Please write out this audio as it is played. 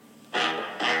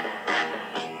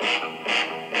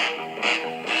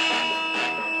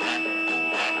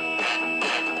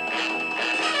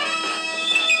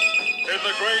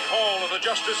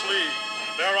Justice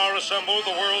League, there are assembled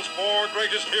the world's 4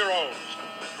 greatest heroes,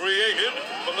 created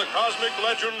from the cosmic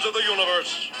legends of the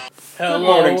universe. Hello. Good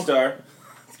morning, Star.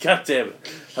 God damn it.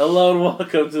 Hello and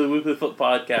welcome to the Weekly Foot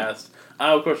Podcast.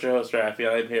 I'm, of course, your host, Rafi,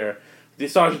 and I'm here with the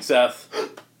astonishing Seth,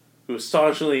 who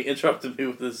astonishingly interrupted me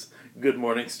with this good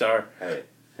morning, Star. Hey,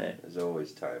 Hey. there's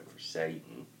always time for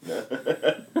Satan.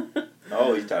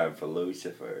 Always time for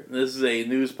Lucifer. This is a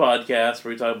news podcast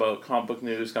where we talk about comic book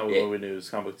news, comic book movie news,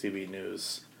 comic book TV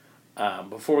news.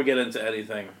 Before we get into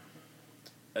anything,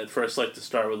 I'd first like to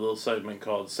start with a little segment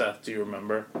called Seth, Do You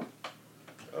Remember?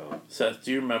 Oh. Seth,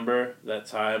 do you remember that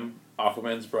time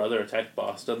Aquaman's brother attacked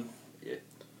Boston? Yeah.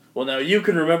 Well, now you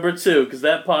can remember too, because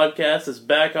that podcast is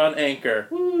back on Anchor.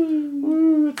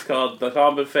 Woo! It's called The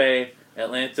Comic Buffet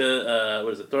Atlanta,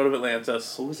 Throne of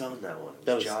Atlantis. Who was on that one?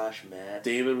 That was Josh, Matt,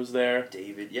 David was there.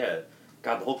 David, yeah.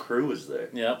 God, the whole crew was there.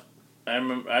 Yep. I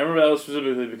remember that was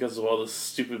specifically because of all the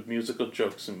stupid musical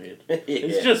jokes we made. Yeah.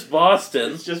 It's just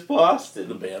Boston. It's just Boston.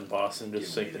 The band Boston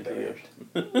just Give me sinking the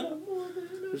into the ocean.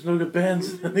 There's no good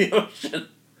bands in the ocean.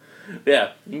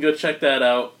 Yeah, you can go check that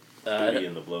out. Booty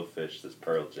and the Blowfish, this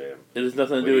Pearl Jam. It has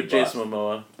nothing to do with Jason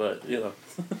Momoa, but, you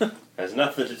know. Has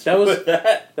nothing to do with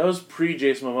that. That was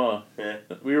pre-Jason Momoa. Yeah.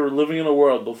 We were living in a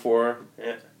world before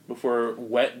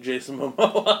wet Jason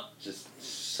Momoa. Just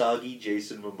soggy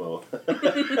Jason Momoa.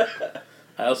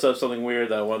 I also have something weird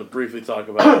that I want to briefly talk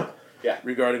about. Yeah.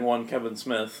 Regarding one Kevin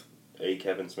Smith. Hey,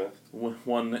 Kevin Smith.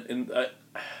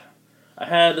 I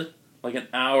had like an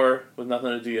hour with nothing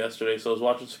to do yesterday, so I was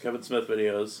watching some Kevin Smith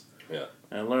videos. Yeah.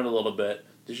 And I learned a little bit.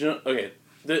 Did you know? Okay,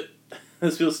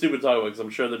 this feels stupid to talk about because I'm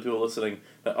sure that people listening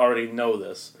that already know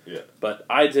this. Yeah. But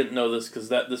I didn't know this because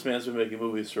this man's been making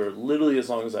movies for literally as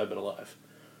long as I've been alive.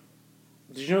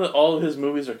 Did you know that all of his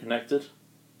movies are connected?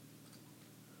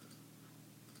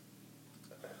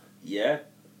 Yeah.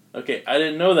 Okay, I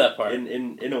didn't know that part.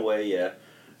 In a way, yeah.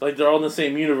 Like, they're all in the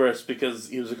same universe because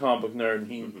he was a comic book nerd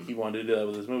and he wanted to do that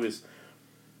with his movies.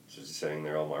 So you're saying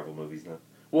they're all Marvel movies now?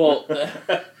 Well,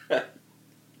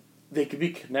 they could be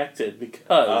connected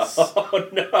because... Oh,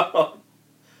 no!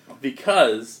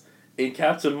 Because in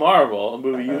Captain Marvel, a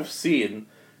movie you've seen,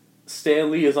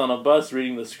 Stan Lee is on a bus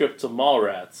reading the script to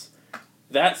Mallrats.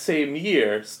 That same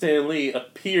year, Stan Lee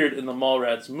appeared in the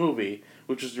Mallrats movie,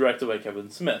 which was directed by Kevin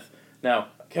Smith. Now,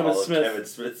 Kevin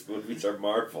Smith's movies are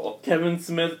Marvel. Kevin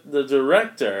Smith, the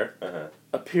director,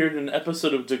 appeared in an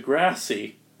episode of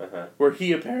Degrassi, where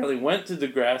he apparently went to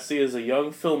Degrassi as a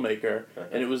young filmmaker,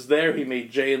 and it was there he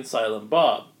made Jay and Silent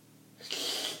Bob.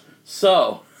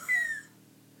 So,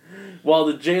 while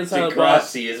the Jay and Silent Bob...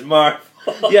 Degrassi is Marvel.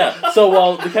 Yeah, so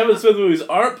while the Kevin Smith movies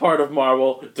aren't part of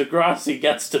Marvel, Degrassi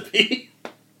gets to be.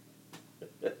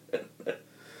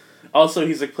 Also,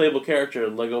 he's a playable character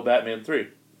in Lego Batman 3.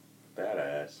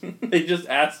 Badass. They just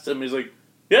asked him, he's like,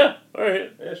 yeah,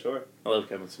 alright. Yeah, sure. I love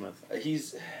Kevin Smith.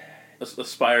 He's...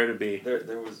 Aspire to be.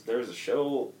 There was a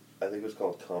show, I think it was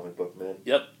called Comic Book Man.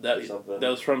 Yep, that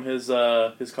was from his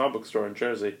comic book store in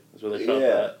Jersey. That's where they shot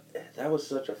that. That was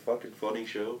such a fucking funny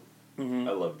show. Mm-hmm.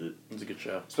 I loved it. It was a good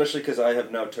show. Especially because I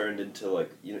have now turned into,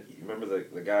 like, you remember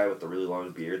the guy with the really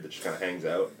long beard that just kind of hangs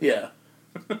out? Yeah.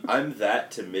 I'm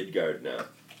that to Midgard now.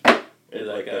 In,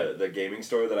 like, the gaming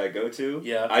store that I go to.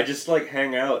 Yeah. I just, like,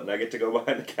 hang out, and I get to go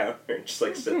behind the counter and just,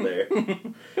 like, sit there.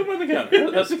 Come on the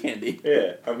counter. Have some candy.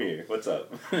 Yeah, I'm here. What's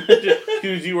up?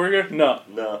 Excuse you work here? No.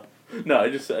 No, I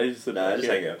just sit Nah, I just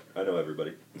here. hang out. I know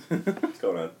everybody. What's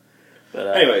going on?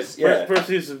 But, anyways, yeah. First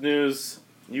piece of news.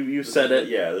 You said it.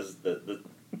 Yeah,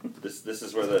 this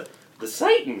is where the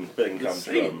Satan thing comes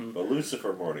from. The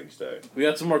Lucifer Morningstar. We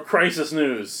got some more Crisis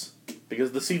news.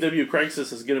 Because the CW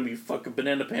Crisis is going to be fucking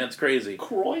banana pants crazy.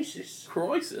 Crisis.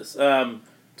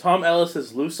 Tom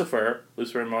Ellis' Lucifer and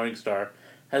Morningstar,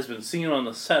 has been seen on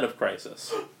the set of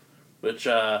Crisis. Which,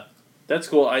 that's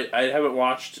cool. I haven't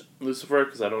watched Lucifer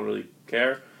because I don't really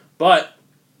care. But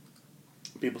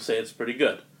people say it's pretty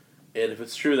good. And if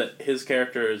it's true that his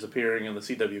character is appearing in the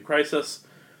CW Crisis,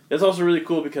 it's also really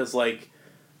cool because, like,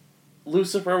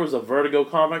 Lucifer was a Vertigo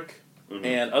comic. Mm-hmm.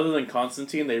 And other than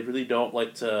Constantine, they really don't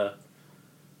like to...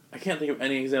 I can't think of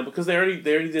any example, because they already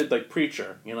did, like,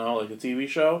 Preacher, like a TV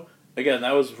show. Again,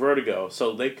 that was Vertigo,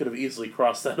 so they could have easily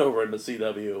crossed that over into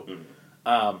CW.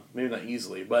 Mm-hmm. Maybe not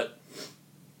easily, but...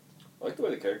 I like the way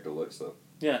the character looks, though.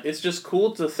 Yeah, it's just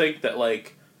cool to think that,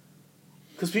 like...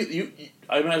 Because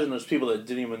I imagine there's people that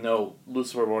didn't even know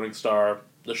Lucifer Morningstar,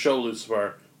 the show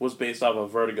Lucifer, was based off a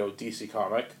Vertigo DC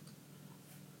comic.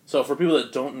 So for people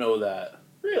that don't know that...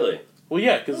 Really? Well,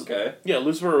 yeah, because... Okay. Yeah,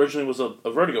 Lucifer originally was a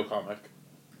Vertigo comic,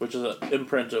 which is an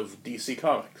imprint of DC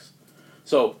Comics.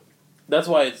 So, that's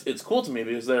why it's cool to me,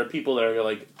 because there are people that are,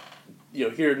 like,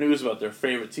 hear news about their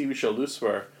favorite TV show,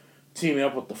 Lucifer, teaming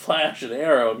up with the Flash and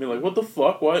Arrow, and be like, what the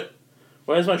fuck? What?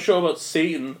 Why is my show about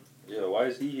Satan? Yeah, why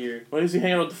is he here? Why is he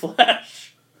hanging out with the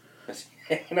Flash?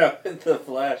 Hanging out with the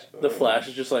Flash. The Flash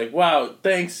is just like, wow,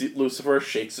 thanks, Lucifer.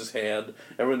 Shakes his hand.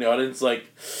 Everyone in the audience is like,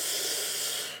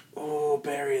 oh,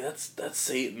 Barry, that's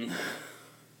Satan.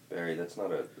 Barry, that's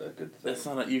not a good thing. That's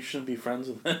not you shouldn't be friends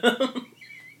with him.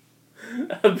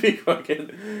 That'd be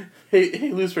fucking,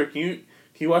 hey, Lucifer, can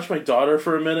you watch my daughter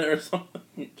for a minute or something?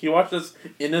 Can you watch this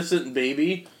innocent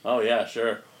baby? Oh, yeah,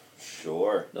 sure.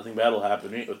 Sure. Nothing bad will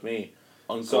happen with me.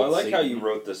 Uncle So I like Satan. how you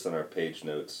wrote this in our page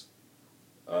notes.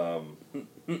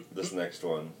 This next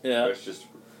one. Yeah. It's just...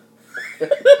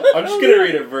 I'm just going to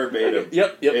read it verbatim.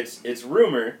 Yep. It's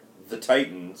rumor the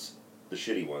Titans, the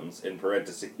shitty ones, in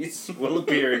parentheses, will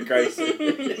appear in Crisis.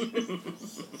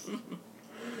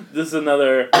 This is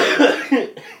another...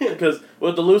 Because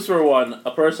with the Lucifer one,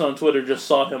 a person on Twitter just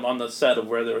saw him on the set of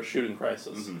where they were shooting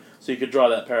Crisis. Mm-hmm. So you could draw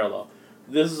that parallel.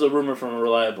 This is a rumor from a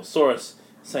reliable source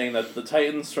saying that the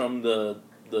Titans from the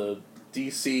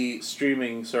DC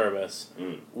streaming service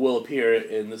will appear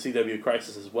in the CW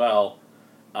Crisis as well.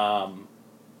 No.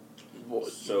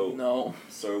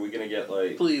 So are we gonna get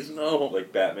please no,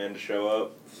 Batman to show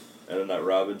up, and then that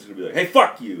Robin's gonna be like, "Hey,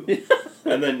 fuck you,"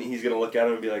 and then he's gonna look at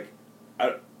him and be like,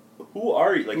 "Who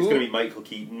are you?" Like it's gonna be Michael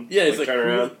Keaton. Yeah, he's like, turn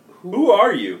around. Who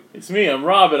are you? It's me. I'm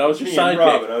Robin. I was your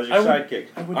sidekick.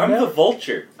 I'm the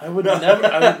Vulture. I would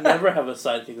never have a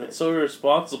sidekick. That's so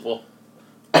irresponsible.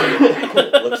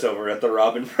 Looks over at the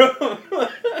Robin from.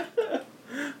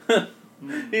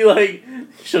 He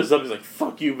shows up. He's like,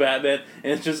 "Fuck you, Batman,"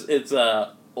 and it's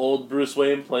old Bruce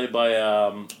Wayne played by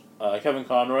Kevin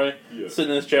Conroy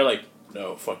sitting in his chair like,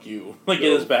 "No, fuck you," in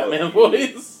his Batman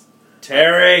voice.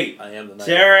 Terry, I am the Knight.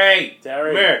 Terry,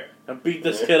 come here. And beat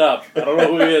this kid up. I don't know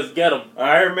who he is. Get him.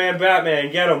 Iron Man,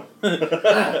 Batman, get him.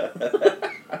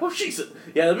 Oh, Jesus.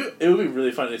 Yeah, it would be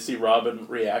really funny to see Robin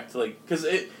react because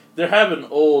they're having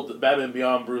old Batman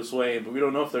Beyond Bruce Wayne, but we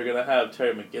don't know if they're gonna have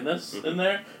Terry McGinnis in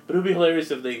there. But it would be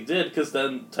hilarious if they did, because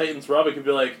then Titans Robin could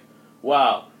be like,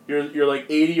 "Wow, you're like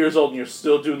 80 years old and you're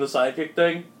still doing the sidekick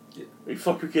thing? Are you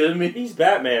fucking kidding me?" He's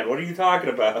Batman. What are you talking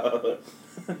about?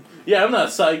 Yeah, I'm not a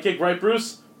sidekick, right,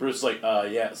 Bruce? Bruce is like,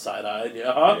 yeah, side-eyed,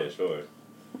 yeah, huh? Yeah, sure.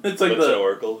 It's like the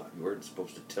Oracle. You weren't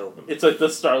supposed to tell him. It's like the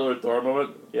Star-Lord Thor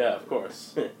moment. Yeah, of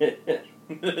course.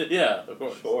 Yeah, of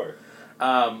course. Sure.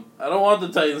 I don't want the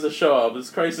Titans to show up.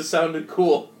 This Crisis sounded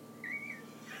cool.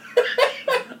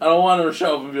 I don't want him to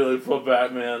show up and be like, "For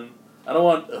Batman." I don't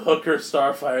want Hooker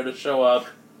Starfire to show up.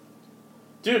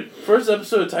 Dude, first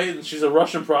episode of Titans, she's a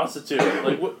Russian prostitute.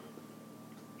 Like, what?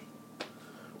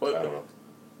 I don't know.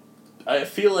 I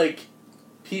feel like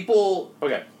people...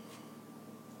 Okay.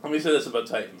 Let me say this about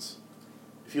Titans.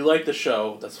 If you like the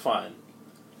show, that's fine.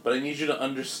 But I need you to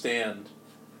understand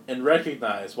and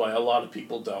recognize why a lot of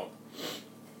people don't.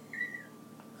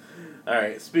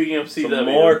 Alright, speaking of CW... So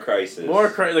more Crisis.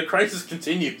 The Crisis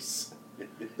continues.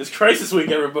 It's Crisis Week,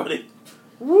 everybody.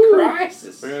 Woo!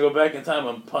 Crisis! We're going to go back in time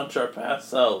and punch our past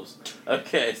selves.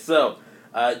 Okay, so...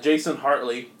 Jason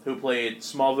Hartley, who played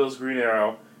Smallville's Green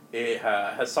Arrow,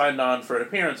 has signed on for an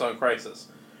appearance on Crisis.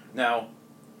 Now,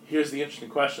 here's the interesting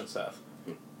question, Seth.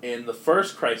 In the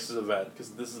first Crisis event,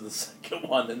 because this is the second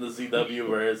one in the CW,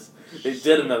 whereas they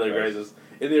did another Crisis.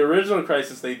 In the original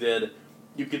Crisis they did,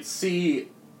 you could see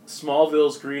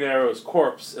Smallville's Green Arrow's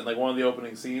corpse in one of the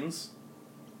opening scenes.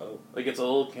 Oh. It's a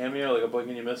little cameo, a blink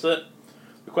and you miss it.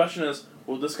 The question is,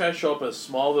 will this guy show up as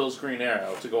Smallville's Green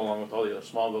Arrow to go along with all the other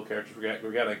Smallville characters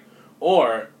we're getting?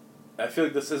 Or, I feel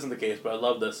like this isn't the case, but I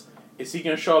love this, is he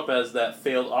going to show up as that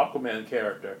failed Aquaman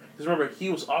character? Because remember, he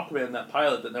was Aquaman in that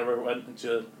pilot that never went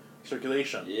into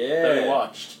circulation. Yeah. That we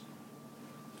watched.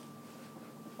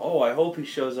 Oh, I hope he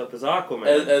shows up as Aquaman.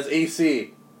 As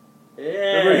AC. Yeah.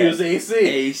 Remember, he was AC.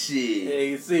 AC.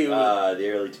 AC. The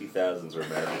early 2000s were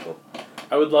magical.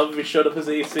 I would love if he showed up as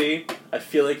AC. I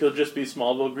feel like he'll just be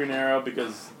Smallville Green Arrow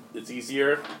because it's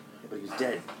easier. Yeah, but he's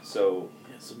dead, so...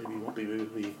 Yeah, so maybe he won't be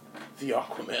the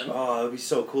Aquaman. Oh, it would be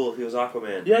so cool if he was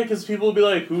Aquaman. Yeah, because people would be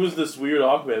like, "Who is this weird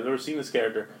Aquaman? I've never seen this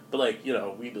character." But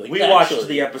we'd be like, "We watched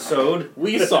the episode.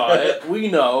 We saw it. We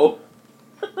know."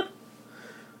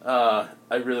 I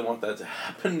really want that to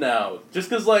happen now, just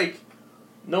because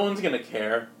no one's gonna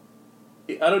care.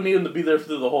 I don't need him to be there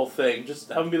through the whole thing. Just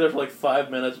have him be there for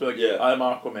 5 minutes. Be like, yeah. "I'm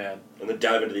Aquaman," and then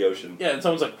dive into the ocean. Yeah, and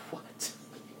someone's like, "What?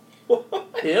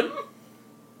 Him?"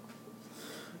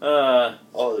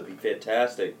 Oh, that'd be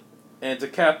fantastic. And to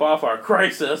cap off our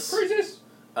crisis, we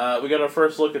got our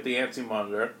first look at the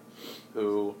Anti-Monitor,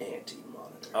 who...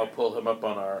 Anti-Monitor. I'll pull him up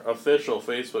on our official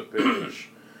Facebook page,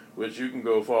 which you can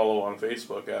go follow on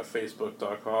Facebook at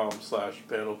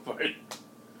facebook.com/panelfight.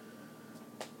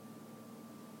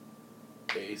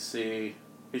 AC.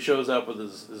 He shows up with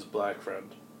his black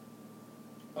friend.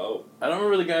 Oh. I don't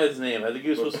remember the guy's name. I think he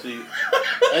was supposed to be...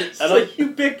 I So don't...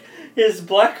 you pick his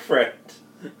black friend.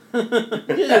 Yeah, I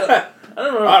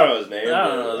don't remember. I don't know his name. I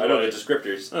don't know his I know the voice.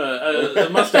 descriptors. The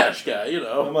mustache guy, you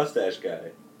know. The mustache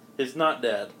guy. He's not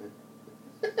dead.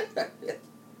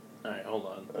 Alright, hold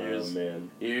on. Oh,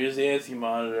 man. Here's the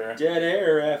anti-monitor. Dead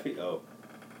air, Raffy. Oh.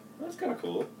 That's kind of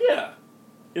cool. Yeah.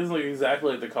 He doesn't look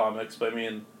exactly like the comics, but I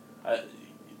mean,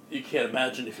 you can't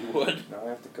imagine if you would. Now I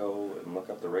have to go and look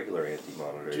up the regular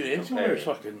anti-monitor. Dude, anti-monitor's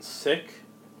fucking sick.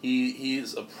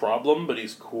 He's a problem, but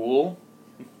he's cool.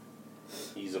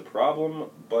 He's a problem,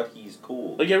 but he's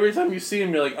cool. Like, every time you see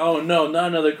him, you're like, oh no, not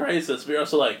another crisis. But you're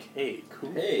also like, hey,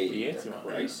 cool. Hey, the the anti-monitor.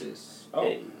 crisis. Oh.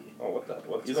 Hey. Oh,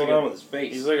 what's He's going like on with his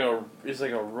face? He's like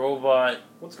a robot.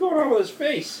 What's going on with his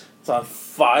face? It's on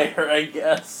fire, I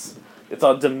guess. It's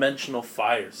on dimensional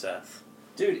fire, Seth.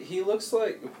 Dude, he looks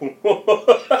like...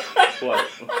 What?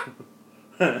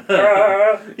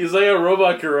 He's like a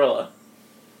robot gorilla.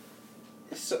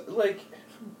 So, like...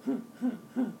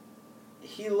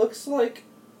 He looks like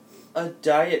a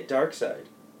diet Darkseid.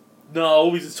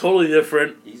 No, he's totally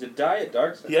different. He's a diet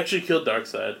Darkseid. He actually killed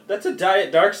Darkseid. That's a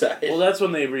diet Darkseid. Well, that's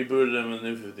when they rebooted him in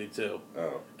New 52.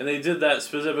 Oh. And they did that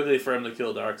specifically for him to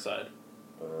kill Darkseid.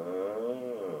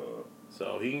 Oh.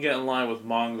 So he can get in line with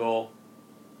Mongol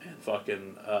and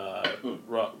fucking Rogel.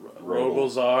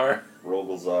 Rogolzar.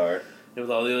 Rogolzar. And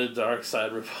with all the other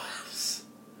Darkseid ripoffs.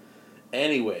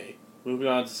 Anyway, moving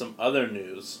on to some other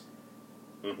news.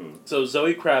 Mm-hmm. So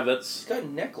Zoe Kravitz... He's got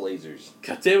neck lasers.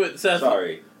 God damn it, Seth.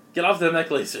 Sorry. Get off the neck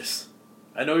lasers.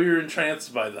 I know you're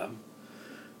entranced by them.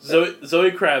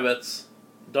 Zoe Kravitz,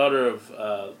 daughter of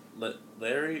Lenny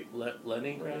Kravitz?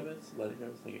 Lenny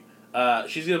Kravitz, thank you.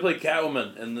 She's going to play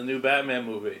Catwoman in the new Batman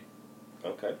movie.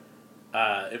 Okay.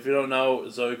 If you don't know,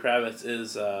 Zoe Kravitz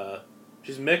is,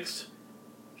 she's mixed.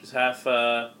 She's half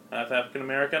African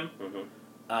American.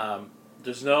 Mm-hmm.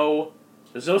 There's no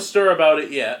stir about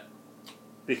it yet.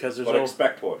 Because there's but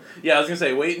expect one. Yeah, I was going to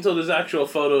say, wait until there's actual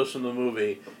photos from the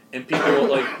movie. And people,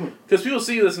 like... Because people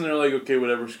see this and they're like, okay,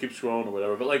 whatever, just keep scrolling or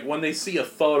whatever. But, like, when they see a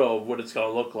photo of what it's going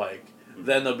to look like,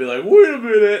 then they'll be like, wait a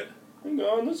minute! Hang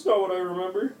on, that's not what I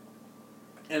remember.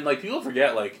 And, like, people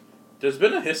forget, like, there's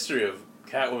been a history of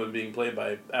Catwoman being played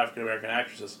by African-American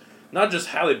actresses. Not just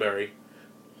Halle Berry,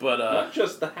 but... not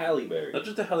just the Halle Berry. Not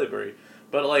just the Halle Berry.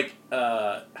 But, like,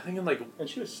 I think in, like... And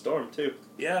she was Storm, too.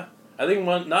 Yeah. I think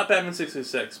one, not Batman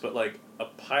 66, but, like, a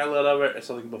pilot of it or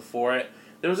something before it.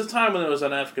 There was a time when there was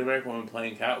an African-American woman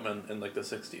playing Catwoman in, like, the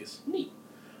 60s. Neat.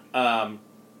 But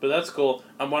that's cool.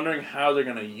 I'm wondering how they're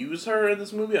going to use her in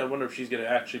this movie. I wonder if she's going to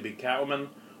actually be Catwoman,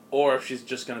 or if she's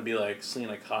just going to be, like,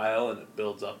 Selena Kyle, and it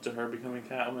builds up to her becoming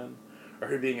Catwoman. Or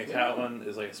her being a Catwoman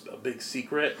is, like, a big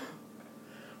secret.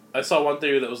 I saw one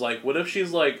theory that was, like, what if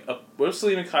she's, like, what if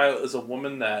Selena Kyle is a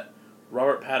woman that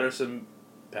Robert Batman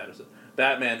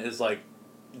is, like,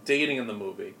 dating in the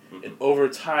movie, and over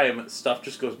time, stuff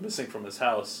just goes missing from his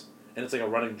house, and it's, like, a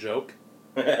running joke.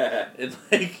 And,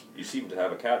 like... You seem to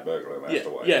have a cat burglar, Master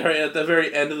White. Yeah, right, at the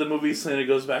very end of the movie, Selena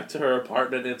goes back to her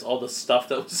apartment, and it's all the stuff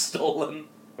that was stolen.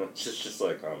 It's just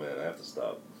like, oh man, I have to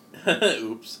stop.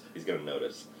 Oops. He's gonna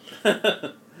notice.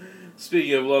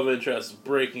 Speaking of love interest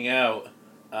breaking out,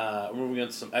 moving on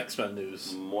to some X-Men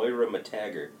news. Moira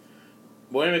McTaggart.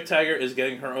 Moira McTaggart is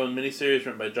getting her own miniseries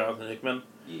written by Jonathan Hickman.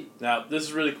 Yeah. Now, this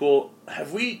is really cool.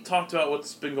 Have we talked about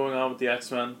what's been going on with the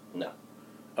X-Men? No.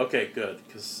 Okay, good,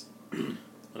 because...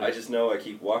 I just know I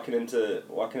keep walking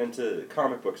into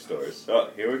comic book stores. Oh,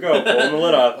 here we go, pulling the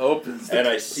lid off. Opens and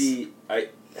I see...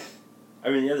 I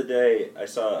mean, the other day, I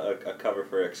saw a cover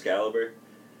for Excalibur,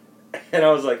 and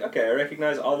I was like, okay, I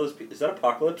recognize all those people. Is that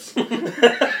Apocalypse? Hey,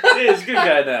 he's a good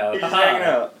guy now. He's just hanging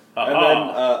out. And then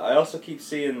I also keep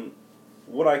seeing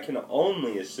what I can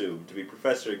only assume to be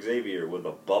Professor Xavier with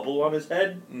a bubble on his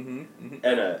head and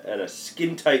a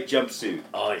skin-tight jumpsuit.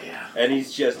 Oh, yeah. And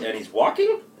he's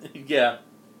walking? Yeah.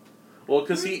 Well,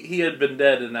 because he had been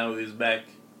dead and now he's back.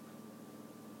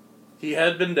 He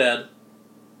had been dead.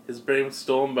 His brain was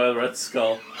stolen by the Red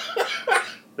Skull.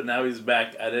 But now he's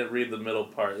back. I didn't read the middle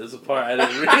part. There's a part I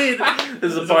didn't read.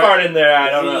 There's a part in there, I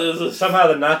don't know. Somehow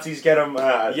the Nazis get him.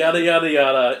 Yada, yada,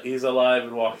 yada. He's alive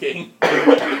and walking.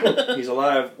 He's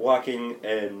alive, walking,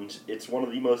 and it's one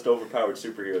of the most overpowered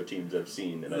superhero teams I've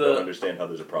seen, and I don't understand how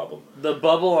there's a problem. The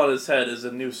bubble on his head is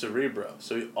a new Cerebro,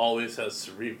 so he always has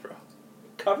Cerebro.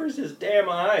 Covers his damn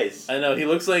eyes. I know, he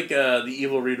looks like the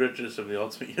evil Reed Richards from the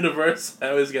Ultimate Universe. I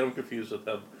always get him confused with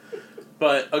him.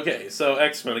 But, okay, so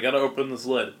X-Men, I gotta open this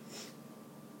lid.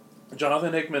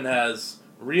 Jonathan Hickman has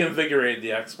reinvigorated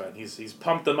the X-Men. He's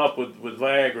pumped them up with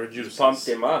Viagra juices. Pumped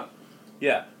him up.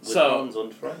 Yeah. With so Hans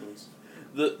and friends.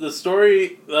 The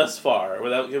story thus far,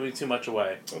 without giving too much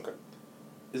away, okay,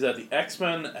 is that the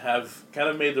X-Men have kind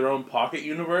of made their own pocket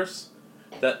universe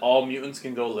that all mutants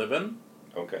can go live in.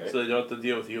 Okay. So they don't have to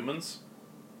deal with humans.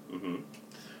 Mm-hmm.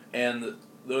 And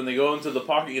when they go into the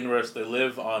pocket universe, they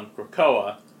live on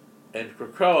Krakoa, and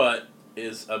Krakoa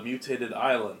is a mutated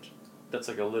island that's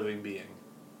like a living being.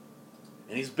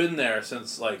 And he's been there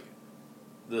since, like,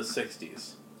 the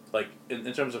 60s. Like,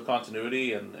 in terms of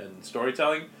continuity and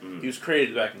storytelling, he was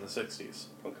created back in the 60s.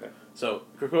 Okay. So,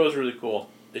 Krakoa is really cool.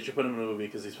 They should put him in a movie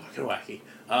because he's fucking wacky.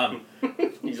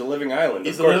 He's a living island.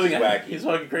 He's of course he's wacky. He's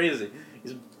fucking crazy.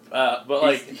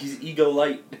 He's ego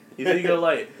light. He's ego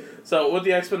light. So what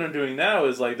the X-Men are doing now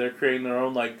is, like, they're creating their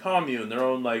own, like, commune, their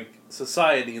own, like,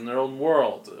 society, and their own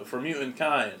world for mutant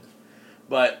kind.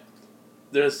 But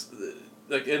there's,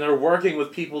 like, and they're working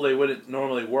with people they wouldn't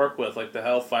normally work with, like the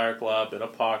Hellfire Club and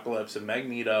Apocalypse and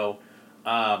Magneto.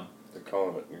 You're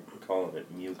calling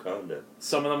it Muconda.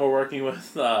 Some of them are working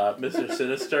with Mr.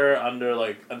 Sinister under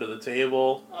the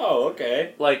table. Oh,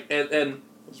 okay. Like, and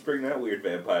let's bring that weird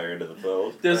vampire into the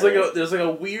fold. There's like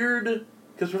a weird,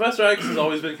 because Professor X has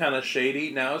always been kind of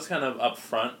shady. Now it's kind of up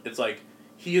front. It's like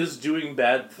he is doing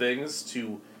bad things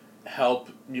to help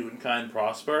mutant kind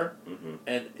prosper,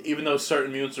 and even though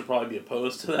certain mutants would probably be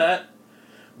opposed to that,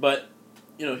 but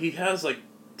he has like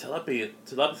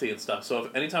telepathy and stuff. So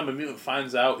if anytime a mutant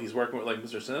finds out he's working with like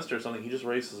Mr. Sinister or something, he just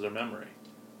erases their memory.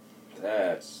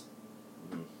 That's.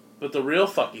 But the real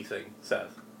fucky thing,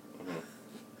 Seth,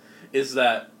 is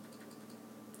that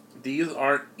these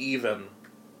aren't even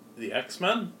the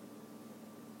X-Men.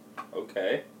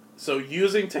 Okay. So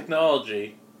using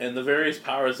technology and the various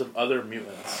powers of other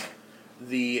mutants,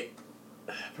 the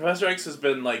Professor X has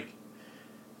been like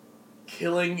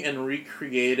killing and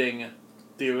recreating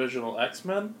the original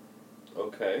X-Men.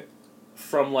 Okay.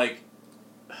 From like,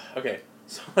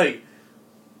 so like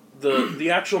the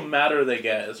actual matter they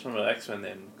get is from an X-Men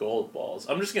named Gold Balls.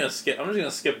 I'm just gonna skip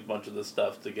a bunch of this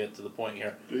stuff to get to the point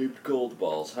here. Shaped gold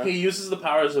balls, huh? He uses the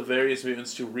powers of various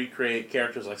mutants to recreate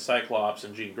characters like Cyclops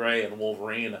and Jean Grey and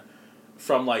Wolverine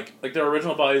from like their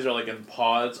original bodies are like in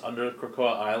pods under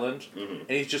Krakoa Island, and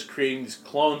he's just creating these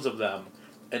clones of them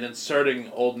and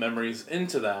inserting old memories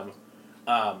into them.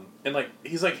 And like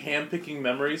he's like handpicking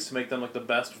memories to make them like the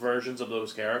best versions of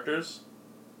those characters.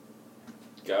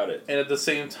 Got it. And at the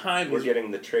same time, we're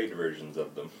getting the trade versions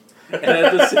of them. And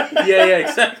at the yeah,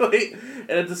 exactly.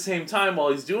 And at the same time,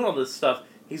 while he's doing all this stuff,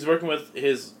 he's working with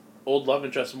his old love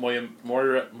interest,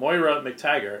 Moira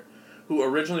McTaggart, who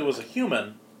originally was a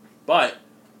human, but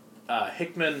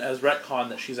Hickman has retconned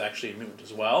that she's actually a mutant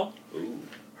as well. Ooh.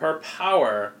 Her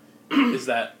power is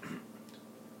that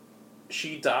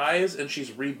she dies and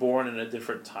she's reborn in a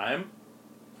different time,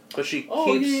 but she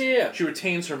she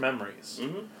retains her memories.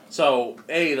 So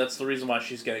that's the reason why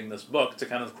she's getting this book, to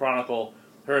kind of chronicle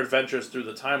her adventures through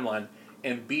the timeline,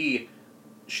 and B,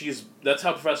 that's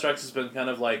how Professor X has been kind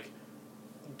of like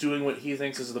doing what he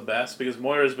thinks is the best, because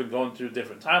Moira's been going through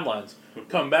different timelines,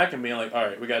 come back and being like, all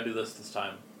right, we gotta do this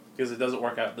time because it doesn't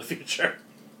work out in the future.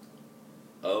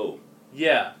 Oh.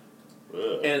 Yeah.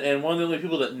 Ugh. And one of the only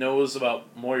people that knows about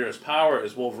Moira's power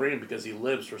is Wolverine, because he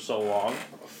lives for so long.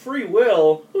 Free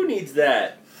will? Who needs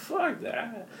that? Fuck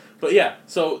that. But yeah,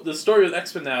 so the story with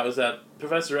X-Men now is that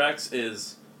Professor X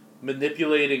is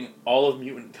manipulating all of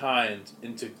mutant kind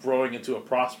into growing into a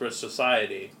prosperous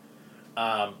society.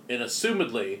 And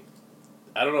assumedly,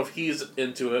 I don't know if he's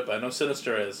into it, but I know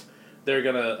Sinister is, they're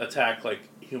gonna attack, like,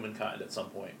 humankind at some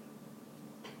point.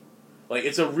 Like,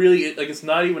 it's it's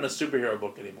not even a superhero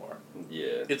book anymore.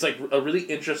 Yeah. It's, like, a really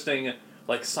interesting,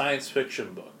 like, science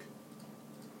fiction book.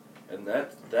 And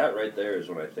that right there is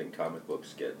when I think comic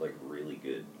books get, like, really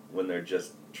good. When they're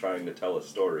just trying to tell a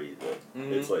story that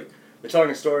it's like, they're telling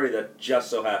a story that just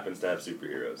so happens to have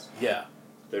superheroes. Yeah.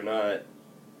 They're not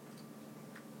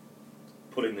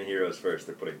putting the heroes first,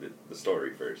 they're putting the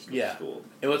story first. Yeah. Cool.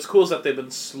 And what's cool is that they've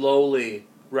been slowly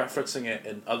referencing it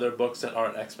in other books that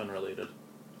aren't X-Men related.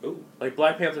 Ooh. Like,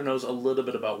 Black Panther knows a little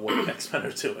bit about what X-Men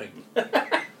are doing.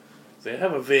 So they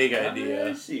have a vague idea.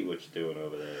 I see what you're doing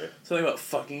over there. Something about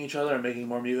fucking each other and making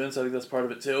more mutants, I think that's part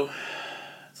of it too.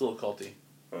 It's a little culty.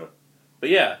 Huh. But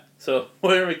yeah, so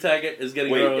Moira McTaggart is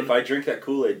getting her own... Wait, if I drink that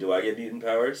Kool-Aid, do I get mutant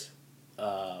powers?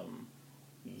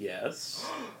 Yes.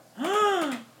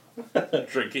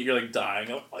 Drink it, you're like dying.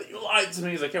 Like, oh, you lied to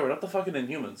me. He's like, yeah, we're not the fucking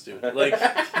Inhumans, dude. Like...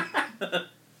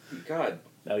 God.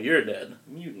 Now you're dead.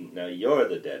 Mutant, now you're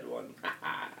the dead one.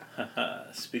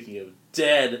 Speaking of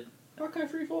dead, Hawkeye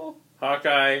Freefall.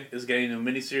 Hawkeye is getting a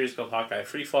miniseries called Hawkeye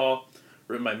Freefall,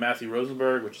 written by Matthew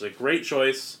Rosenberg, which is a great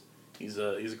choice. He's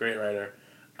a great writer.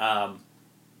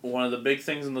 One of the big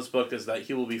things in this book is that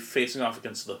he will be facing off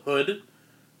against the Hood,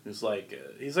 who's like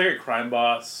he's like a crime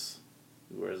boss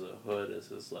who wears a hood as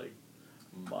his like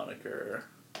moniker.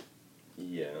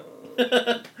 Yeah.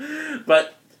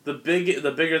 But the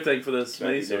bigger thing for this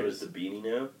miniseries is the beanie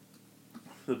now.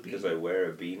 The beanie. Because I wear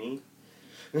a beanie.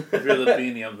 If you're the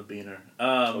beanie, I'm the beaner.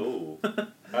 Oh, I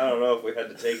don't know if we had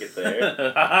to take it there,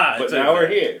 but now we're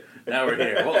here. Now we're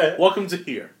here. Well, welcome to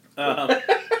here.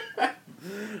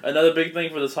 Another big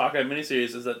thing for this Hawkeye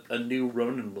miniseries is that a new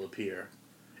Ronin will appear.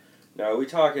 Now, are we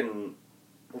talking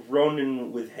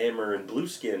Ronin with hammer and blue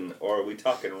skin, or are we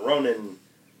talking Ronin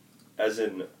as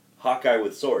in Hawkeye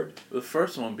with sword? The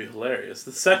first one would be hilarious.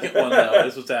 The second one, though,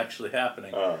 is what's actually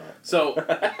happening. So,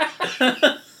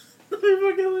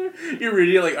 you're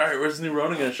reading like, alright, where's the new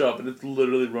Ronin gonna show up? And it's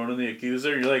literally Ronin the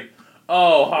Accuser. And you're like,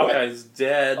 oh, Hawkeye's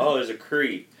dead. Oh, there's a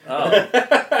Kree.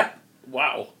 Oh.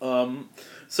 Wow.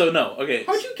 So no, okay.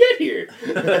 How'd you get here?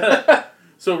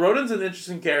 So Ronin's an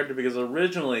interesting character because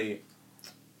originally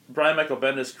Brian Michael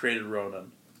Bendis created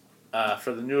Ronin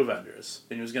for the new Avengers,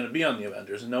 and he was going to be on the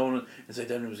Avengers, and no one and said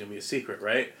then it was going to be a secret,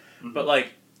 right? Mm-hmm. But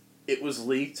like, it was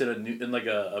leaked in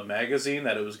a magazine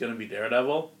that it was going to be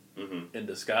Daredevil in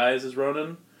disguise as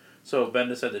Ronin, so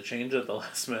Bendis had to change it at the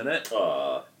last minute.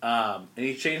 And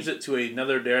he changed it to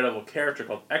another Daredevil character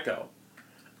called Echo,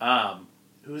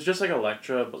 who was just like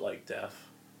Elektra but like deaf.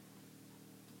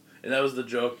 And that was the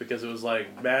joke because it was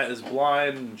like Matt is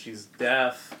blind and she's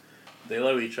deaf. They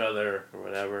love each other or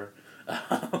whatever.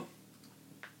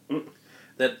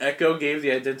 That Echo gave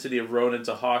the identity of Ronin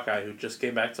to Hawkeye, who just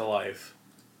came back to life.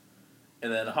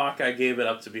 And then Hawkeye gave it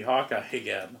up to be Hawkeye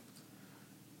again.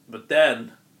 But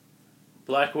then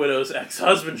Black Widow's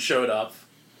ex-husband showed up.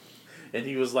 And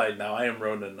he was like, now I am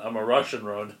Ronin. I'm a Russian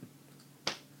Ronin.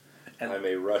 And I'm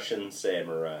a Russian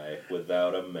samurai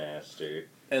without a master.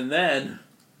 And then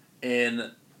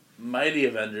in Mighty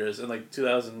Avengers in like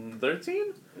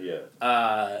 2013,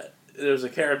 there's a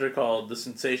character called the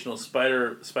Sensational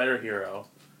Spider Hero,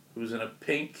 who's in a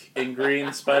pink and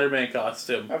green Spider-Man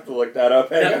costume. I have to look that up.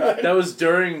 That was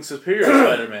during Superior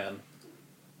Spider-Man.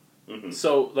 Mm-hmm.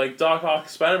 So like Doc Ock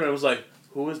Spider-Man was like,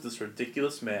 who is this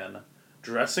ridiculous man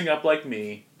dressing up like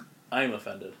me? I am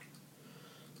offended.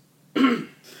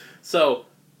 So,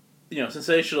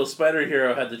 Sensational Spider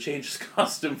Hero had to change his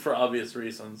costume for obvious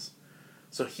reasons.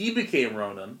 So he became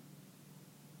Ronin,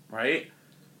 right?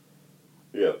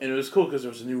 Yeah. And it was cool because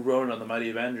there was a new Ronin on the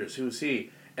Mighty Avengers. Who was he?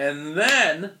 And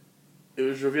then it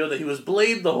was revealed that he was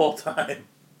Blade the whole time.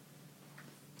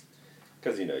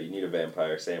 Because, you need a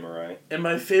vampire samurai. And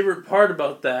my favorite part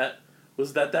about that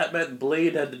was that meant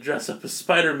Blade had to dress up as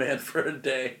Spider-Man for a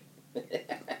day.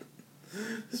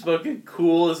 This fucking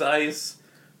cool as ice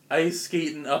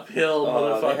skating uphill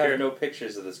motherfucker. I have no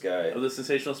pictures of this guy. Of the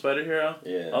Sensational Spider Hero?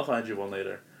 Yeah. I'll find you one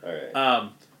later. Alright.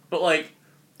 But like,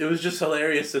 it was just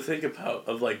hilarious to think about,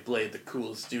 of like Blade, the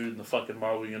coolest dude in the fucking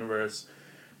Marvel Universe,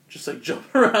 just like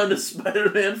jumping around as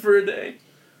Spider-Man for a day.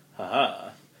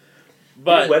 Haha.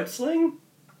 But web sling?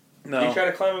 No. Did he try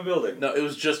to climb a building? No, it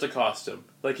was just a costume.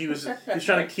 Like he was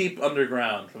trying to keep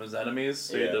underground from his enemies,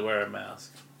 so he had to wear a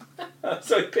mask.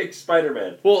 So he picked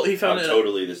Spider-Man. Well, he found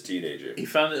this teenager. He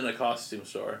found it in a costume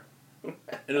store. And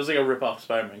it was like a rip-off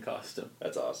Spider-Man costume.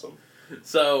 That's awesome.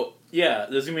 So, yeah,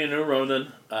 there's going to be a new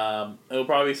Ronin. It'll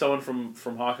probably be someone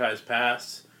from Hawkeye's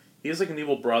past. He has like an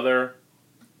evil brother.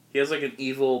 He has like an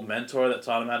evil mentor that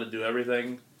taught him how to do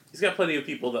everything. He's got plenty of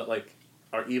people that like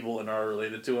are evil and are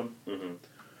related to him. Mm-hmm.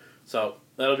 So,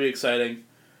 that'll be exciting.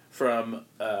 From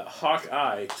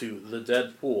Hawkeye to the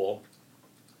Deadpool.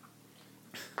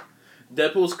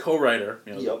 Deadpool's co-writer,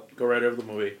 co-writer of the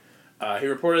movie, he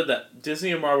reported that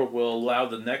Disney and Marvel will allow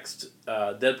the next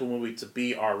Deadpool movie to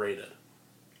be R-rated.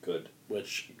 Good.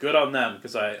 Which, good on them,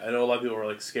 because I know a lot of people were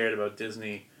like scared about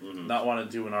Disney not wanting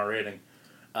to do an R rating.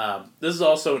 This is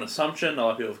also an assumption. A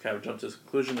lot of people have kind of jumped to this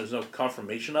conclusion. There's no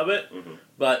confirmation of it,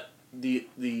 but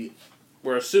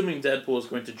we're assuming Deadpool is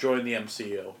going to join the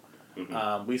MCU.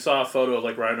 We saw a photo of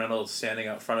like Ryan Reynolds standing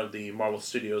out front of the Marvel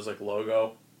Studios like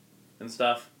logo and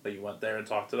stuff. Like you went there and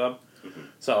talked to them.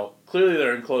 So clearly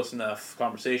they're in close enough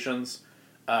conversations.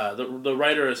 The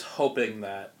writer is hoping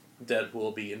that Deadpool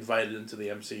will be invited into the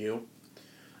MCU.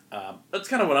 That's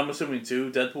kind of what I'm assuming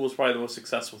too. Deadpool was probably the most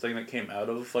successful thing that came out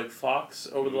of like Fox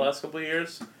over the last couple of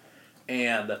years,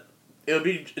 and it would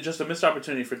be just a missed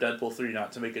opportunity for Deadpool 3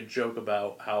 not to make a joke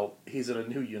about how he's in a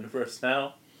new universe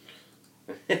now.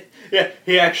 Yeah,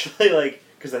 he actually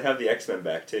because they have the X-Men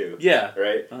back too. Yeah.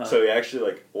 Right? Uh-huh. So he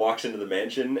actually, like, walks into the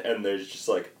mansion, and there's just,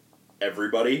 like,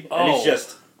 everybody. Oh. And he's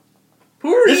just...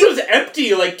 Who are This you? was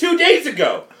empty, like, 2 days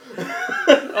ago!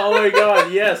 Oh my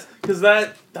god, yes. Because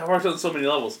that works on so many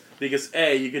levels. Because,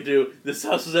 A, you could do, this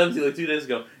house was empty like 2 days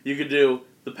ago. You could do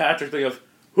the Patrick thing of,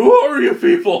 who are you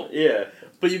people? Yeah.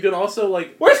 But you can also,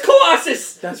 like... Where's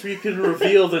Colossus? That's where you can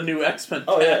reveal the new X-Men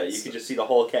Oh, cast. yeah, you could just see the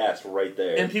whole cast right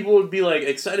there. And people would be, like,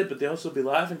 excited, but they also would be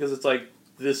laughing because it's like,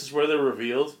 this is where they're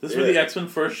revealed. This is where the X-Men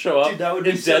first show up. Dude, that would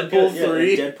be in so Deadpool good.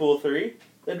 3. Yeah, in Deadpool 3?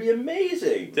 That'd be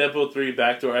amazing. Deadpool 3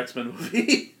 backdoor X-Men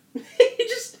movie. It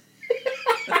just...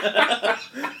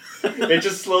 it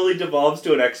just slowly devolves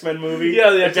to an X-Men movie. Yeah,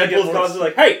 the and X-Men Deadpool's get constantly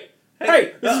like,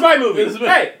 hey, this is my movie. This is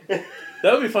Hey!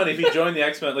 That would be funny if he joined the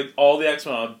X-Men, like, all the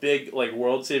X-Men on a big, like,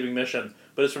 world-saving mission,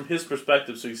 but it's from his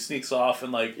perspective, so he sneaks off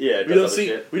and, like, Yeah, we don't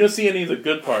see any of the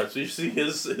good parts. We just see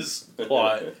his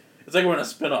plot. It's like we're in a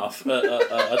spin-off,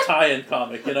 a tie-in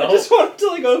comic, you know? I just want him to,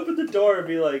 like, open the door and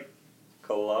be like,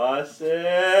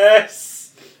 Colossus!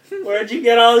 Where'd you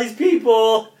get all these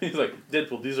people? He's like,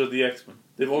 Deadpool, these are the X-Men.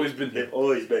 They've always been here. They've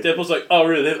always been Deadpool's like, oh,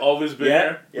 really? They've always been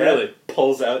here? Yeah. Really?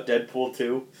 Pulls out Deadpool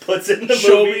 2, puts it in the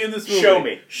Show movie. me in this movie. Show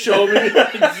me. Show me.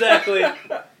 Exactly.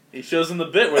 He shows them the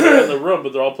bit where they're in the room,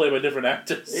 but they're all played by different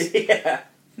actors. Yeah.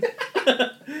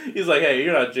 He's like, hey,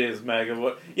 you're not James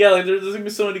McAvoy. Yeah, like, there's going to be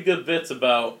so many good bits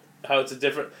about how it's a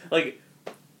different... Like,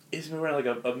 he's going to wear,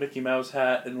 like, a Mickey Mouse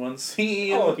hat in one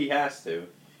scene. Oh, he has to.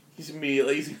 He's going to be,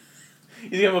 like... He's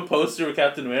going to have a poster with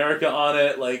Captain America on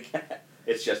it, like...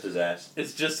 It's just his ass.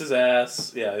 It's just his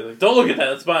ass. Yeah, he's like, don't look at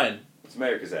that, that's fine. It's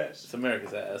America's ass. It's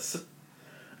America's ass.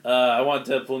 I want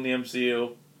Deadpool in the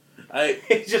MCU.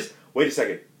 It's just, wait a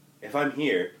second. If I'm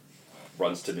here,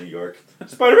 runs to New York.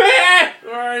 Spider-Man!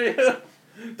 Where are you?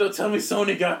 Don't tell me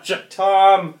Sony gotcha.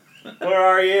 Tom, where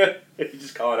are you? He's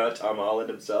just calling out Tom Holland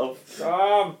himself.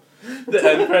 Tom! The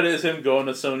end credit is him going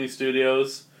to Sony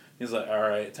Studios. He's like,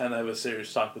 alright, time to have a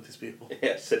serious talk with these people.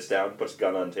 Yeah, sits down, puts a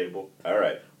gun on the table.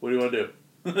 Alright. What do you want to do?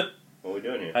 What are we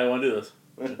doing here? How do you want to do this?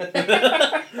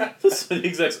 The Sony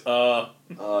execs, Oh,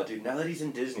 dude, now that he's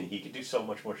in Disney, he can do so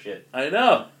much more shit. I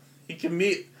know. He can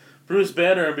meet Bruce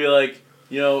Banner and be like,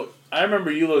 you know, I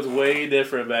remember you looked way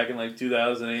different back in like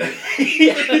 2008.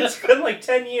 Yeah, it's been like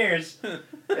 10 years.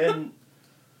 And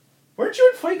weren't you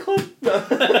in Fight Club?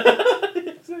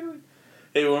 Exactly.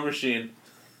 Hey, War Machine.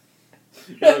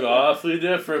 You look awfully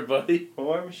different, buddy.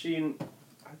 War Machine,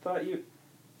 I thought you...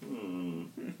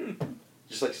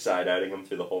 Just like side-eyeing him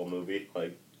through the whole movie.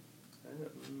 Like, I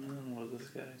don't know what this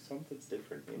guy. Something's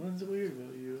different here. What's weird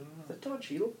about you? Is that Don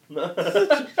Cheadle?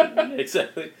 Yeah,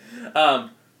 exactly. But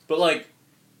like,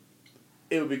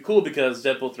 it would be cool because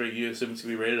Deadpool 3, you assume it's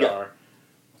going to be rated R.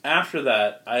 After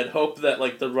that, I'd hope that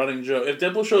like the running joke, if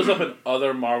Deadpool shows up in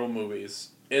other Marvel movies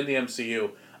in the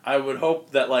MCU, I would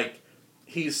hope that like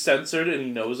he's censored and he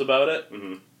knows about it.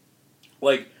 Mm-hmm.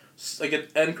 Like an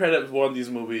end credit of one of these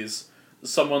movies,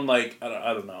 someone like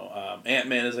I don't know,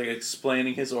 Ant-Man is like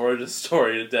explaining his origin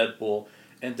story to Deadpool,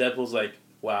 and Deadpool's like,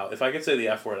 "Wow, if I could say the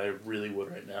F word, I really would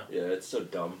right now." Yeah, it's so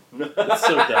dumb. It's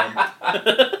so dumb.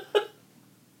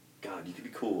 God, you could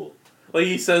be cool. Like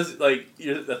he says, like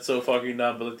that's so fucking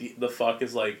dumb, but like, the fuck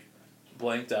is like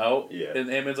blanked out. Yeah.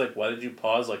 And Ant-Man's like, "Why did you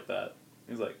pause like that?"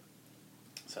 He's like,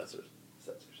 "Censors.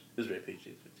 Censors. This is rated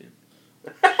PG-13."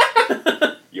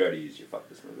 You already used your fuck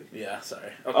this movie. Yeah,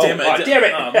 sorry. Oh, damn it! Damn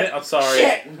it! Oh, man, I'm sorry.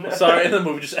 Shit! I'm sorry, and the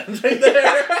movie just ends right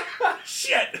there.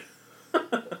 Shit!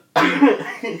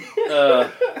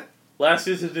 Last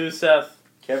news to do, Seth.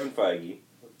 Kevin Feige.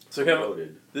 So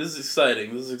Kevin, this is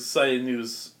exciting. This is exciting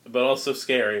news, but also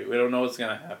scary. We don't know what's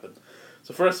going to happen.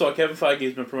 So first of all, Kevin Feige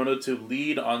has been promoted to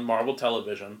lead on Marvel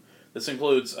Television. This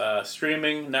includes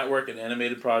streaming, network, and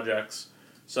animated projects.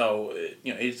 So,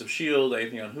 Agents of S.H.I.E.L.D.,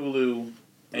 anything on Hulu,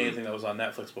 anything that was on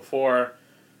Netflix before,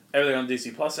 everything on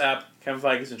DC Plus app. Kevin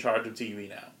Feige is in charge of TV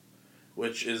now,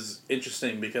 which is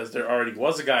interesting because there already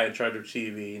was a guy in charge of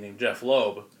TV named Jeff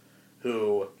Loeb,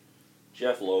 who...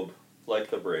 Jeff Loeb, like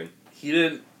the brain. He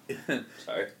didn't...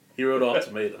 Sorry. He wrote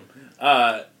Ultimatum.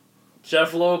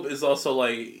 Jeff Loeb is also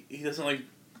like, he doesn't like...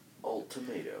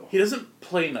 Ultimatum. He doesn't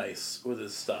play nice with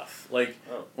his stuff. Like,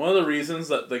 one of the reasons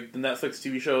that like the Netflix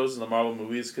TV shows and the Marvel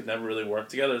movies could never really work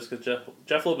together is because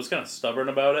Jeff Loeb was kind of stubborn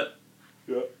about it.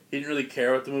 Yeah. He didn't really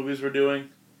care what the movies were doing.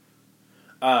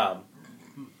 But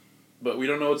we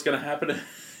don't know what's going to happen to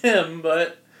him,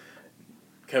 but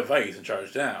Kevin Feige's in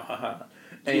charge now.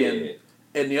 And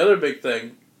the other big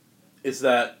thing is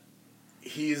that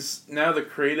he's now the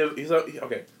creative...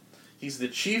 He's the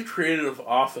chief creative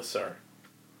officer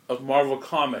of Marvel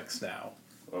Comics now.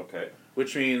 Okay.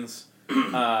 Which means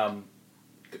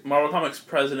Marvel Comics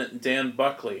president Dan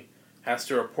Buckley has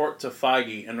to report to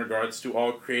Feige in regards to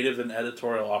all creative and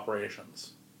editorial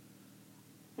operations.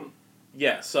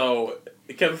 Yeah, so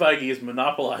Kevin Feige has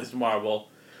monopolized Marvel.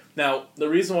 Now, the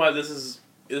reason why this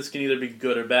can either be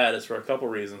good or bad is for a couple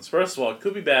reasons. First of all, it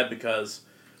could be bad because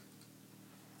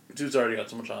dude's already got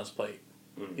so much on his plate.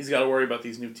 Mm-hmm. He's got to worry about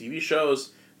these new TV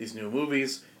shows, these new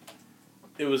movies.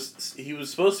 He was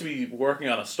supposed to be working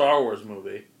on a Star Wars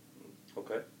movie.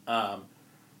 Okay.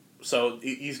 So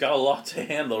he's got a lot to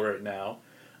handle right now,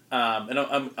 and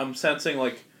I'm sensing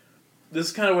like this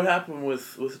is kind of what happened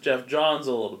with Jeff Johns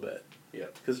a little bit. Yeah.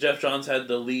 Because Jeff Johns had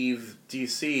to leave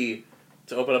DC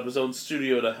to open up his own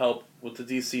studio to help with the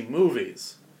DC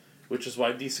movies, which is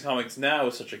why DC Comics now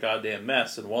is such a goddamn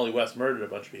mess, and Wally West murdered a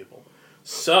bunch of people.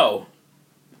 So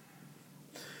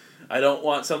I don't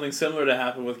want something similar to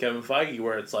happen with Kevin Feige,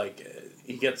 where it's like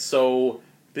he gets so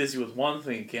busy with one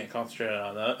thing he can't concentrate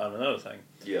on another thing.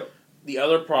 Yeah. The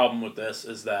other problem with this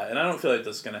is that, and I don't feel like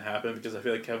this is going to happen because I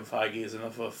feel like Kevin Feige is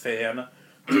enough of a fan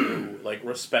to like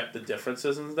respect the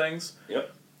differences and things.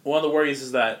 Yep. One of the worries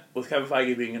is that with Kevin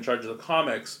Feige being in charge of the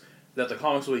comics, that the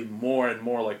comics will be more and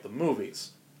more like the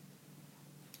movies.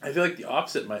 I feel like the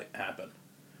opposite might happen.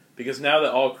 Because now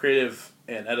that all creative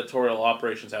and editorial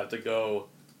operations have to go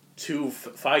to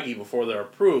Feige before they're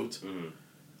approved,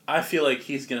 I feel like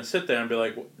he's going to sit there and be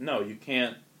like, no, you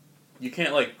can't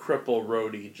like cripple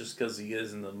Rhodey just because he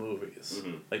is in the movies.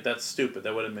 Mm-hmm. Like, that's stupid.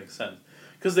 That wouldn't make sense.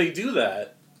 Because they do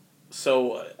that,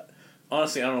 so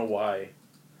honestly, I don't know why.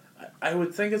 I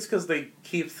would think it's because they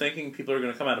keep thinking people are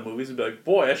going to come out of movies and be like,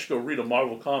 boy, I should go read a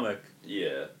Marvel comic.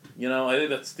 Yeah. You know, I think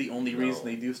that's the only reason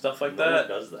they do stuff like that. No one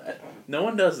does that. No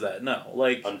one does that, no.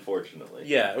 Like, unfortunately.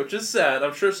 Yeah, which is sad.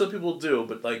 I'm sure some people do,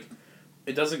 but, like,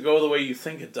 it doesn't go the way you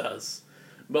think it does.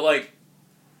 But, like,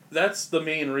 that's the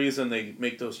main reason they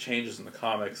make those changes in the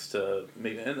comics to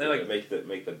make make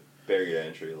the barrier to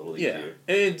entry a little easier.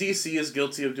 Yeah, and DC is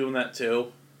guilty of doing that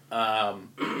too.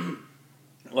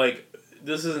 Like,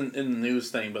 this isn't in the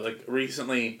news thing, but like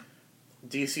recently,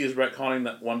 DC is retconning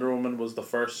that Wonder Woman was the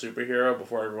first superhero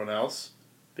before everyone else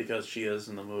because she is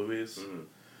in the movies. Mm-hmm.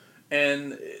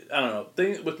 And I don't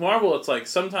know. With Marvel, it's like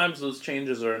sometimes those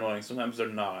changes are annoying, sometimes they're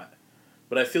not.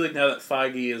 But I feel like now that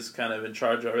Feige is kind of in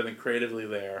charge of everything creatively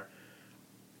there,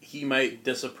 he might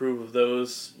disapprove of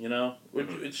those, you know?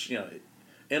 Which you know,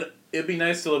 and it'd be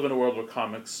nice to live in a world where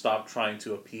comics stop trying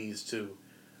to appease to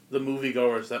the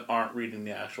moviegoers that aren't reading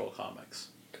the actual comics.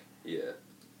 Yeah.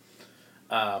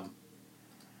 But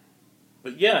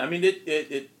yeah, I mean,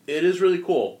 it is really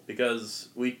cool because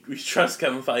we trust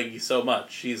Kevin Feige so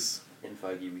much. He's... In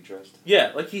Feige we trust?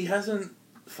 Yeah, like he hasn't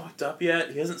fucked up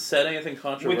yet. He hasn't said anything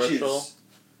controversial. Which is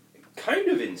kind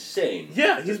of insane.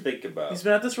 Yeah, to think about. He's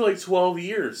been at this for like 12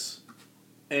 years,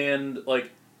 and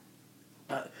like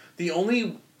the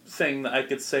only thing that I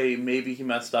could say maybe he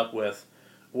messed up with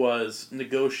was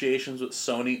negotiations with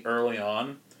Sony early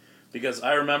on, because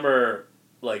I remember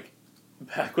like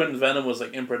back when Venom was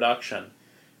like in production,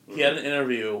 he had an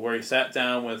interview where he sat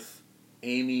down with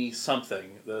Amy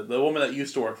something, the woman that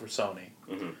used to work for Sony.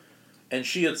 Mm-hmm. And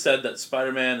she had said that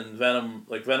Spider-Man and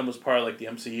Venom was part of like the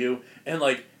MCU, and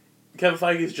like Kevin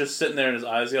Feige's just sitting there and his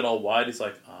eyes get all wide. He's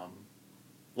like,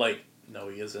 no,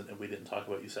 he isn't, and we didn't talk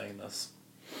about you saying this.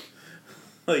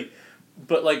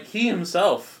 But like he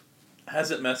himself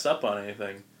hasn't messed up on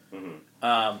anything. Mm-hmm.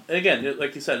 And again,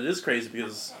 like you said, it is crazy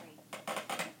because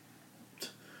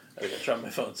I dropped my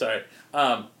phone. Sorry.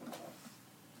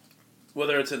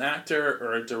 Whether it's an actor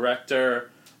or a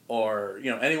director or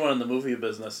anyone in the movie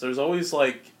business, there's always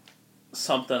like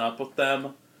something up with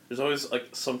them. There's always like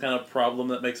some kind of problem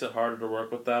that makes it harder to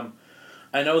work with them.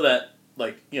 I know that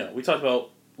we talked about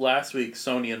last week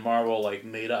Sony and Marvel like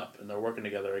made up and they're working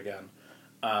together again.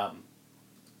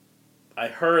 I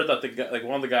heard that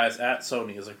one of the guys at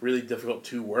Sony is like really difficult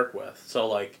to work with. So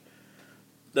like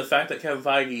the fact that Kevin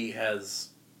Feige has,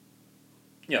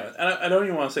 and I don't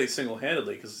even want to say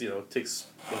single-handedly because it takes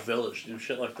a village to do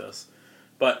shit like this,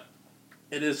 but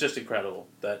it is just incredible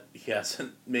that he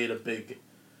hasn't made a big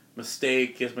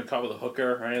mistake. He hasn't been caught with a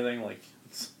hooker or anything. Like,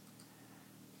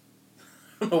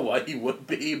 I don't know why he would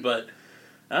be, but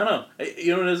I don't know.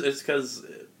 You know what it is? It's because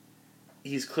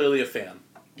he's clearly a fan.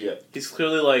 Yeah. He's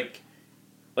clearly like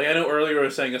I know earlier I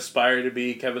was saying aspire to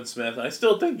be Kevin Smith, and I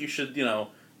still think you should,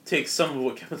 take some of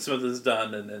what Kevin Smith has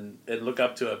done and look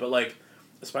up to it, but like,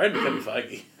 aspire to be Kevin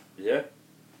Feige. Yeah.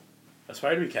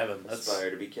 Aspire to be Kevin. Aspire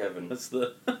to be Kevin. That's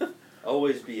the...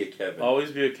 Always be a Kevin.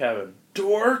 Always be a Kevin.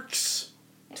 Dorks!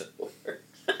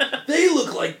 They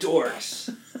look like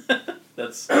dorks!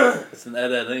 That's an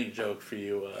Ed any joke for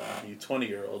you, you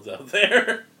 20-year-olds out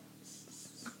there.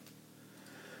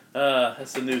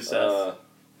 That's the news, Seth.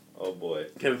 Oh boy.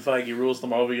 Kevin Feige rules the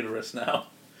Marvel Universe now.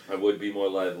 I would be more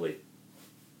lively,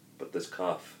 but this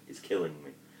cough is killing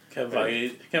me.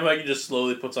 Kevin Feige just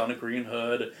slowly puts on a green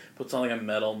hood, puts on like a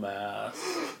metal mask.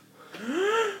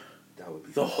 That would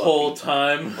be the whole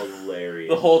time. Hilarious.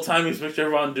 The whole time he's Victor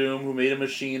Von Doom, who made a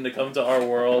machine to come to our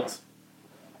world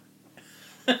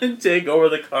and take over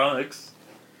the comics.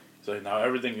 So now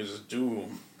everything is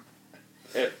Doom.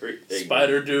 Everything.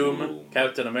 Spider Doom,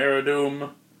 Captain America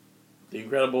Doom, the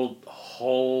Incredible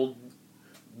Hulk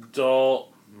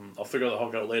doll. I'll figure the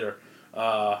Hulk out later.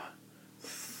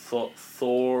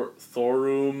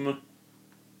 Thorum.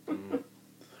 I'll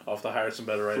have to hire some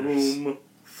better writers.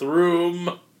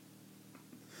 Throom.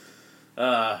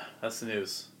 That's the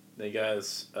news. Thank you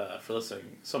guys for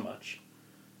listening so much.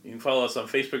 You can follow us on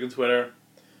Facebook and Twitter.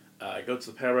 Go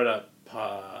to the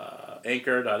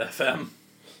anchor.fm.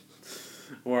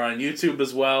 We're on YouTube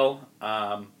as well.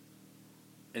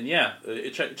 And yeah,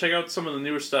 check out some of the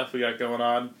newer stuff we got going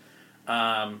on.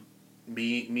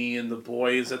 Me and the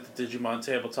boys at the Digimon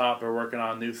Tabletop are working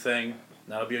on a new thing.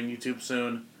 That'll be on YouTube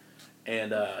soon.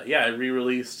 And I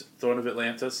re-released Throne of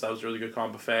Atlantis. That was a really good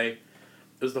con buffet.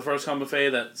 It was the first con buffet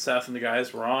that Seth and the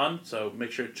guys were on, so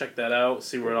make sure to check that out,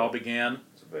 see where it all began.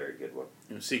 It's a very good one.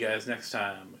 And we'll see you guys next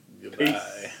time. Goodbye.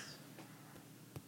 Peace.